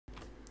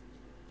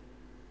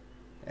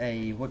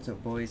Hey, what's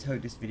up boys?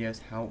 Hope this video is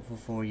helpful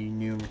for you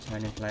new and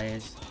returning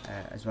players,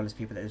 as well as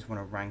people that just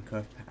want to rank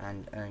up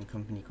and earn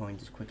company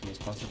coins as quickly as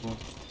possible.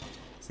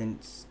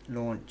 Since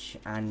launch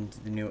and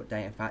the new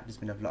update, in fact, there's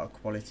been a lot of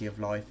quality of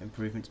life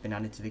improvements been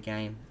added to the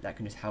game that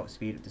can just help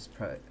speed up this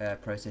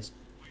process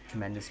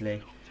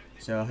tremendously.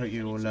 So I hope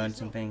you all learned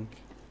something,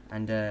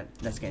 and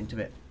let's get into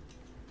it.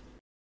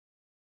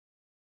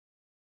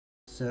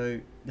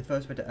 So the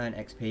first way to earn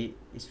XP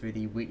is through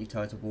the weekly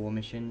title war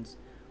missions,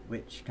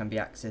 which can be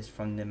accessed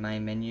from the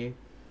main menu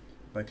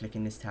by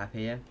clicking this tab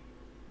here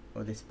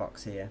or this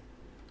box here.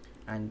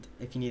 And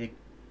if you need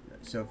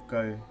to sort of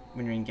go,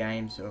 when you're in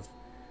game, sort of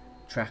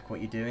track what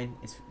you're doing,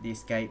 it's the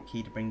escape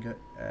key to bring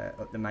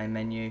up the main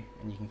menu,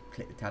 and you can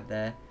click the tab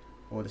there,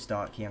 or the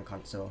start key on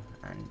console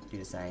and do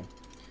the same.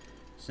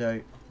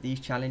 So these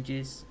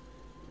challenges,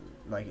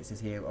 like it says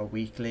here, are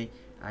weekly,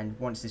 and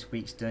once this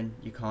week's done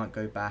you can't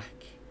go back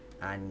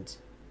and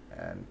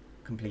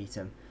complete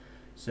them.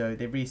 So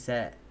they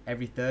reset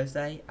every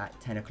Thursday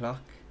at 10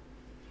 o'clock,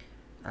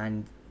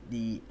 and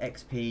the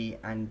XP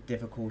and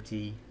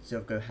difficulty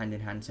sort of go hand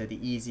in hand. So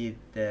the easier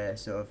the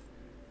sort of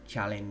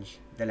challenge,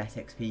 the less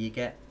XP you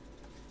get.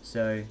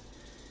 So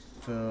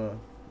for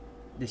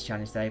this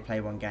challenge today,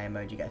 play one game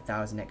mode, you get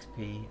 1000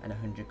 XP and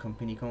 100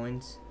 company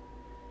coins,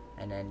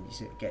 and then you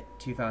sort of get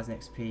 2000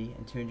 XP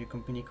and 200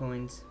 company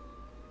coins,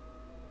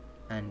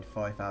 and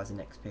 5000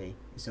 XP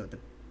is sort of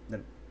the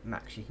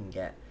max you can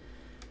get.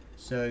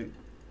 So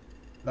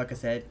like I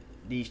said,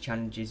 these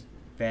challenges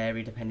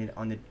vary depending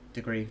on the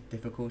degree of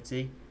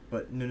difficulty,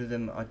 but none of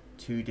them are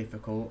too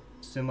difficult.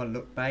 Some are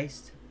luck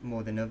based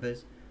more than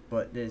others,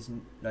 but there's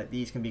like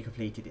these can be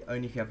completed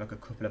only if you have like a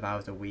couple of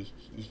hours a week.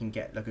 You can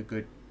get like a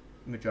good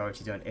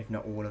majority done, if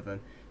not all of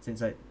them.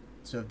 Since like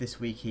sort of this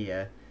week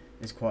here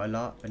there's quite a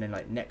lot, and then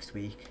like next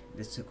week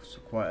there's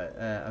quite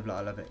a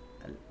lot of it,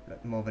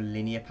 more of a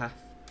linear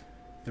path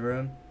through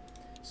them.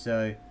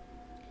 So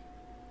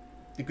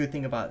the good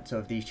thing about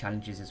sort of these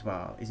challenges as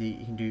well is you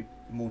can do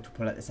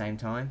multiple at the same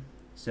time.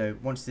 So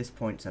once this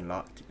point's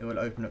unlocked, it will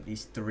open up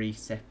these 3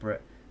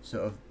 separate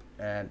sort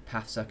of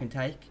paths I can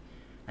take,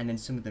 and then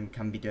some of them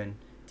can be done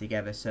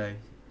together. So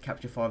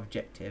capture 5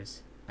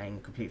 objectives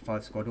and complete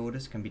 5 squad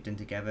orders can be done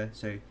together.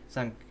 So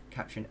say I'm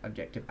capturing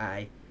objective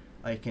A,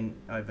 I can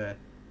either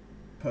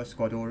put a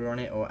squad order on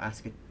it or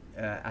ask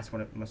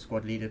one of my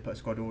squad leader to put a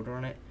squad order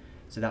on it.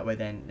 So that way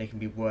then they can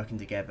be working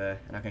together,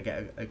 and I can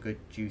get a good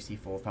juicy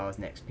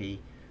 4000 XP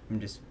from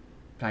just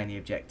playing the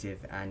objective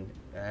and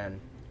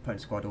putting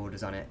squad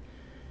orders on it.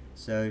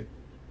 So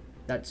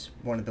that's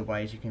one of the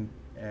ways you can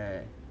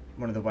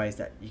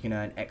that you can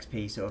earn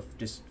XP sort of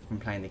just from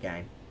playing the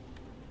game.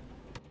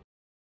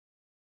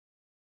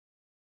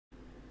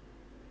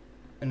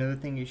 Another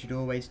thing you should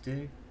always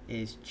do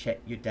is check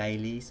your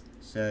dailies.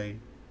 So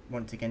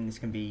once again, this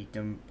can be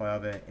done by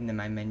either in the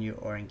main menu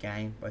or in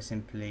game by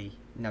simply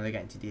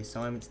navigating to the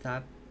assignments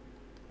tab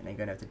and then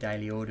going over to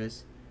daily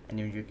orders, and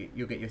then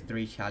you'll get your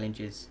 3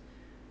 challenges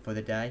for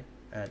the day.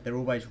 They're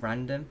always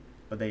random,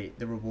 but the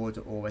rewards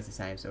are always the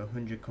same. So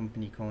 100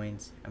 company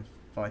coins and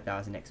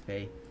 5000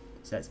 XP.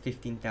 So that's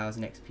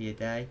 15,000 XP a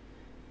day.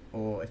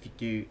 Or if you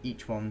do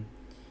each one,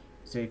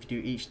 so if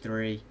you do each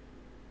 3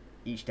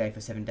 each day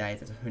for 7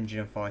 days, that's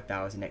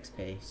 105,000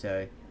 XP.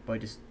 So by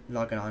just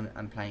logging on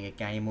and playing a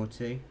game or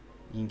 2, you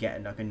can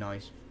get like a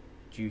nice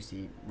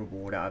juicy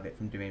reward out of it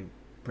from doing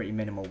pretty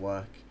minimal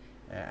work.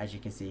 As you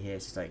can see here,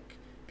 it's just like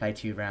play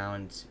 2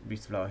 rounds,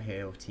 resupply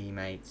heal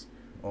teammates,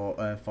 or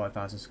earn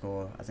 5000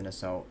 score as an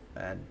assault,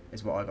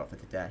 is what I got for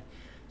today.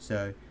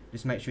 So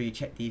just make sure you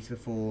check these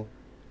before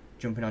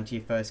jumping onto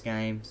your first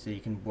game, so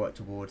you can work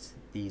towards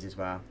these as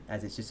well,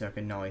 as it's just like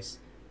a nice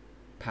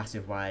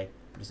passive way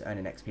of just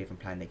earning XP from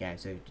playing the game.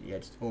 So yeah,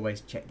 just always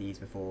check these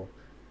before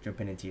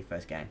jumping into your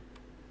first game.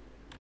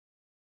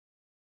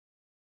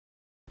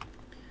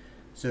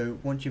 So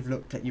once you've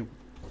looked at your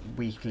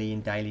weekly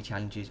and daily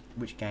challenges,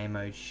 which game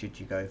mode should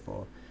you go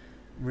for?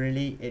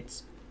 Really,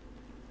 it's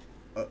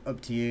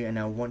up to you, and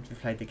now once you've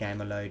played the game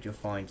a load, you'll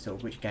find sort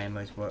of which game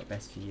modes work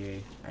best for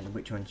you and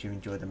which ones you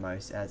enjoy the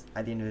most, as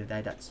at the end of the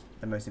day that's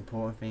the most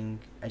important thing,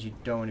 as you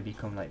don't want to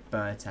become like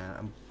burnt out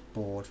and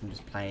bored from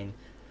just playing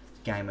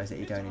game modes that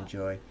you don't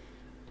enjoy.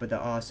 But there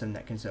are some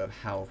that can sort of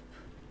help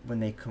when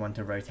they come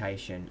onto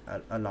rotation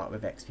a lot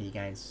with XP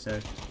gains. So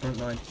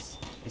Frontlines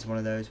is one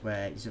of those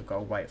where you sort of got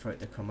to wait for it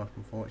to come up,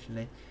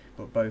 unfortunately.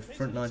 But both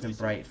Frontlines and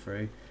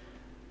Breakthrough,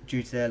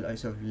 due to their like,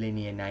 sort of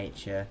linear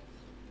nature,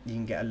 you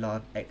can get a lot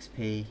of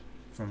XP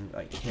from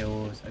like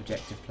kills,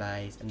 objective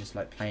plays, and just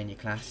like playing your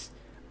class.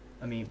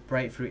 I mean,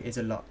 Breakthrough is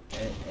a lot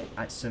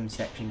at some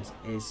sections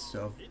is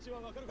sort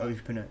of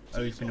open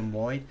and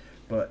wide,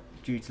 but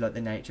due to like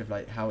the nature of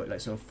like how it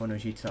like sort of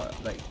funnels you to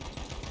like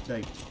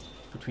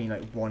between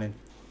like 1 and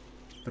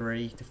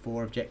 3 to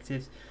 4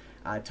 objectives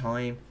at a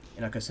time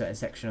in like a certain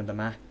section of the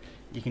map,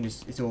 you can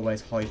just, it's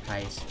always high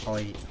pace,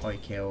 high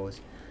kills,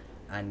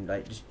 and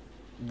like just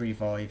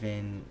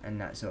reviving and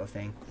that sort of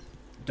thing.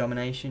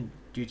 Domination,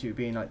 due to it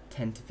being like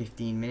 10 to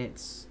 15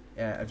 minutes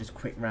of just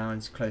quick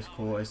rounds, close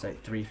quarters,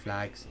 like 3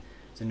 flags,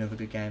 it's another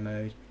good game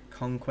mode.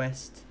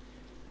 Conquest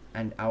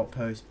and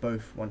Outpost,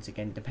 both once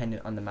again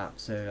dependent on the map.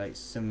 So like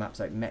some maps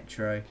like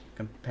Metro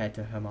compared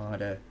to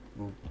Armada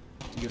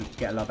you'll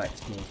get a lot of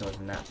XP and kills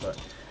in that,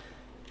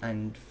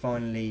 and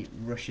finally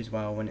Rush as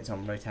well, when it's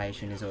on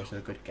rotation, is also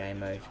a good game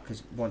mode,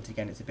 because once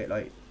again it's a bit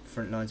like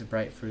Front Lines of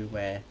Breakthrough,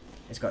 where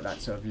it's got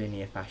that sort of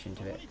linear fashion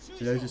to it.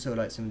 So those are sort of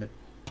like some of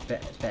the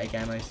better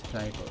game modes to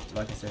play, but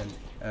like I said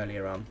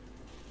earlier on,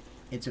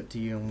 it's up to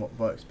you and what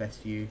works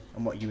best for you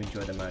and what you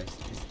enjoy the most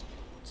is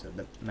sort of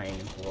the main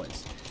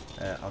importance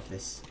of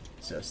this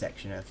sort of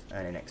section of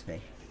earning XP.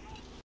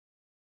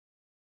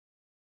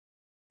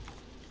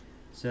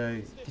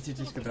 So this is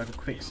just going to be like a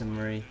quick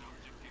summary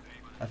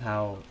of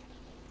how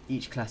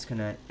each class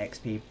can earn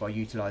XP by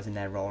utilising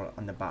their role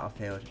on the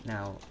battlefield.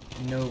 Now,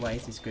 no way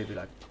is this going to be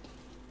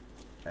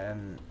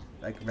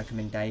like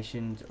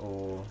recommendations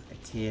or a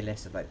tier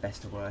list of like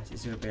best or worst.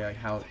 It's going to be like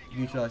how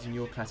utilising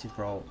your class's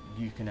role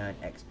you can earn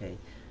XP.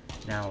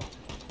 Now,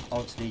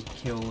 obviously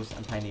kills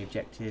and playing the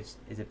objectives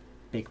is a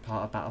big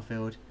part of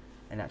Battlefield,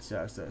 and that's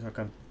like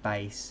a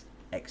base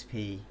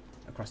XP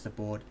across the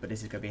board, but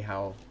this is going to be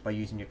how, by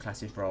using your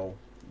class's role,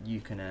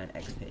 you can earn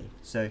XP.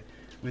 So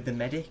with the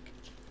medic,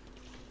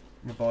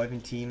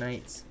 reviving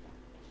teammates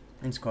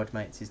and squad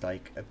mates is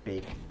like a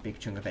big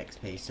chunk of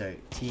XP. So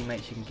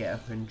teammates you can get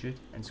 100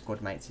 and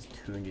squad mates is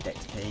 200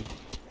 XP.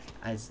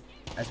 As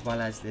well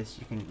as this,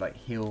 you can like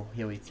heal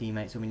your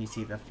teammates. So when you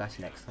see the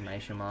flashing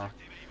exclamation mark,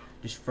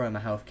 just throw them a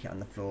health kit on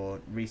the floor,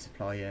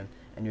 resupply them,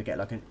 and you'll get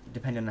like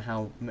depending on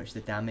how much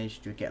the damage,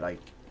 you'll get like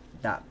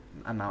that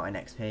amount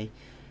in XP,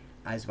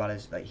 as well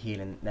as like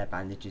healing their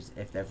bandages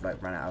if they've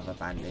like run out of a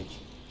bandage.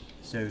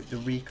 So the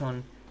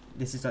recon,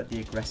 this is like the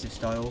aggressive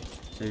style,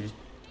 so just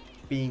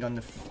being on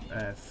the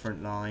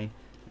front line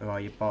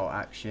with your bolt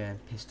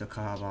action, pistol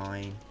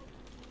carbine,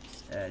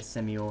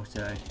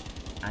 semi-auto,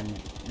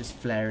 and just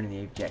flaring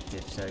the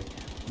objective. So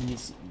when you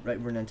like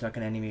run into like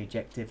an enemy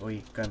objective, or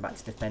you're going back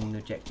to defend the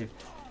objective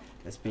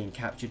that's being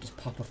captured, just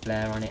pop a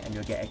flare on it and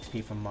you'll get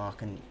XP from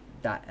marking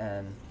that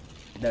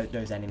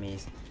those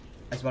enemies.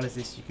 As well as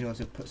this, you can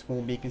also put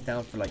spawn beacons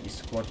down for like your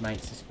squad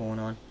mates to spawn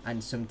on,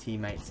 and some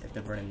teammates if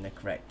they're running the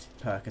correct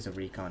perk as a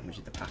recon, which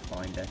is the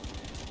Pathfinder.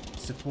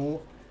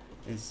 Support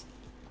is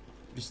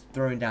just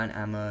throwing down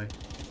ammo,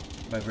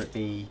 whether it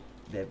be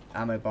the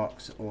ammo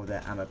box or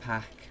the ammo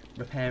pack,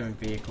 repairing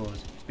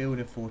vehicles,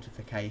 building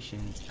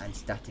fortifications and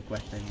static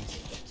weapons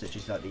such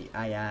as like the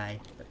AA,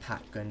 the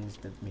pack guns,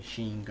 the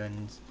machine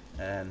guns,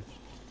 and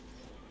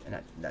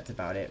that's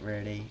about it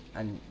really.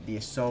 And the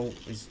assault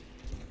is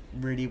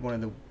really one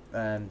of the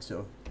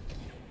sort of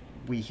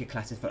weaker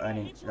classes for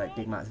earning like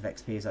big amounts of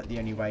XP. Is like the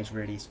only ways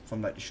really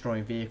from like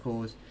destroying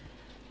vehicles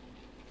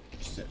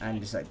and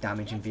just like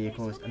damaging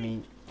vehicles. I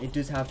mean, it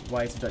does have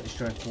ways of like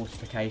destroying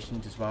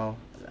fortifications as well,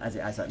 as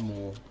it has like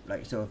more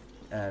like sort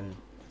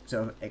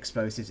of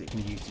explosives it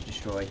can use to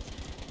destroy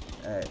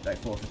like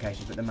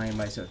fortifications, but the main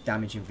way is sort of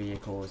damaging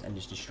vehicles and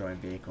just destroying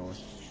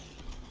vehicles.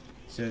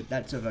 So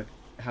that's sort of like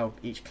how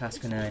each class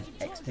can earn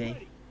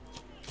XP.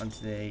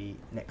 Onto the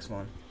next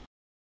one.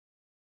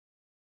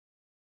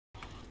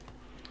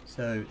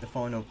 So the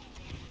final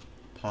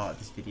part of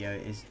this video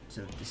is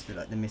sort of just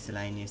like the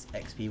miscellaneous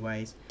XP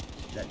ways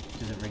that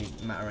doesn't really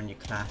matter on your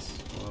class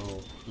or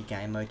your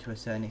game mode to a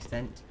certain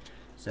extent.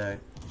 So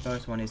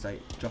first one is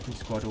like dropping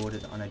squad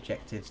orders on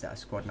objectives that are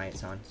squad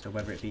mates on, so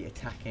whether it be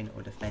attacking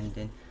or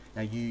defending.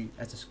 Now you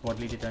as a squad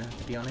leader don't have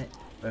to be on it,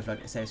 but if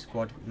like say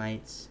squad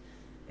mates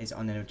is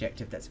on an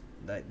objective that's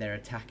like they're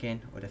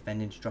attacking or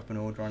defending, just drop an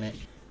order on it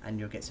and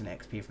you'll get some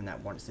XP from that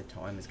once the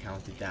time is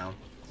counted down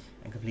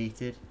and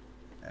completed.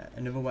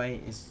 Another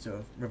way is sort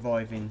of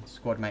reviving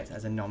squad mates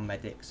as a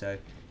non-medic, so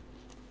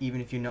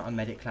even if you're not a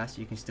medic class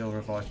you can still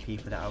revive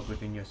people that are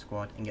within your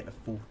squad and get the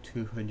full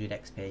 200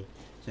 XP,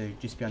 so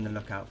just be on the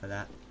lookout for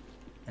that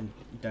and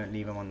don't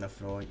leave them on the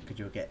floor because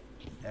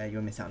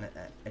you'll miss out on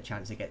a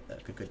chance to get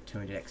like a good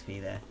 200 XP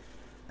there.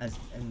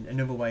 And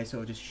another way is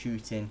sort of just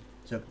shooting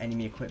sort of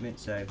enemy equipment,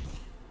 so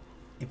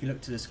if you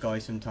look to the sky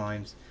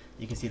sometimes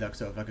you can see like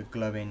sort of like a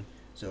glowing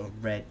sort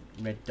of red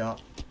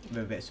dot with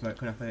a bit of smoke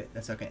coming off of it.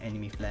 That's like an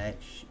enemy flare.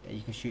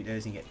 You can shoot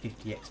those and get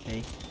 50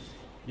 XP.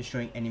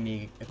 Destroying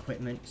enemy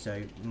equipment,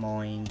 so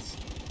mines,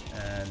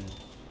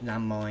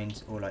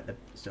 landmines, or like the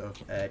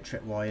sort of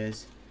trip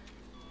wires.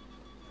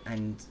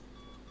 And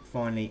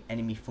finally,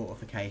 enemy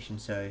fortification.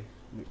 So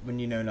when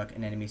you know like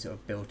an enemy sort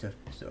of built a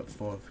sort of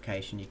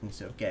fortification, you can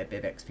sort of get a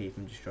bit of XP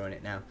from destroying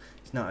it. Now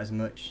it's not as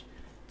much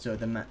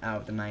sort of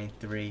out of the main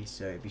three,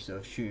 so it'd be sort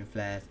of shooting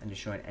flares and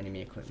destroying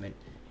enemy equipment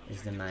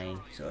is the main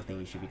sort of thing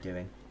you should be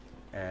doing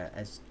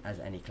as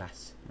any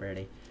class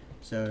really.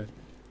 So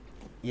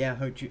yeah,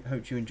 hope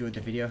you enjoyed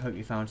the video. Hope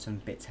you found some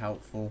bits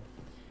helpful.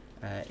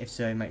 If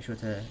so, make sure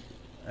to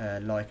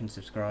like and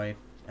subscribe,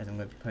 as I'm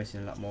going to be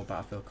posting a lot more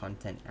Battlefield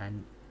content,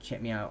 and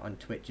check me out on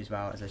Twitch as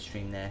well, as I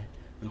stream there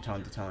from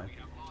time to time.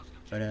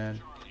 But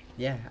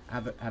yeah,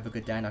 have a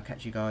good day and I'll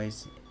catch you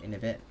guys in a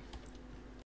bit.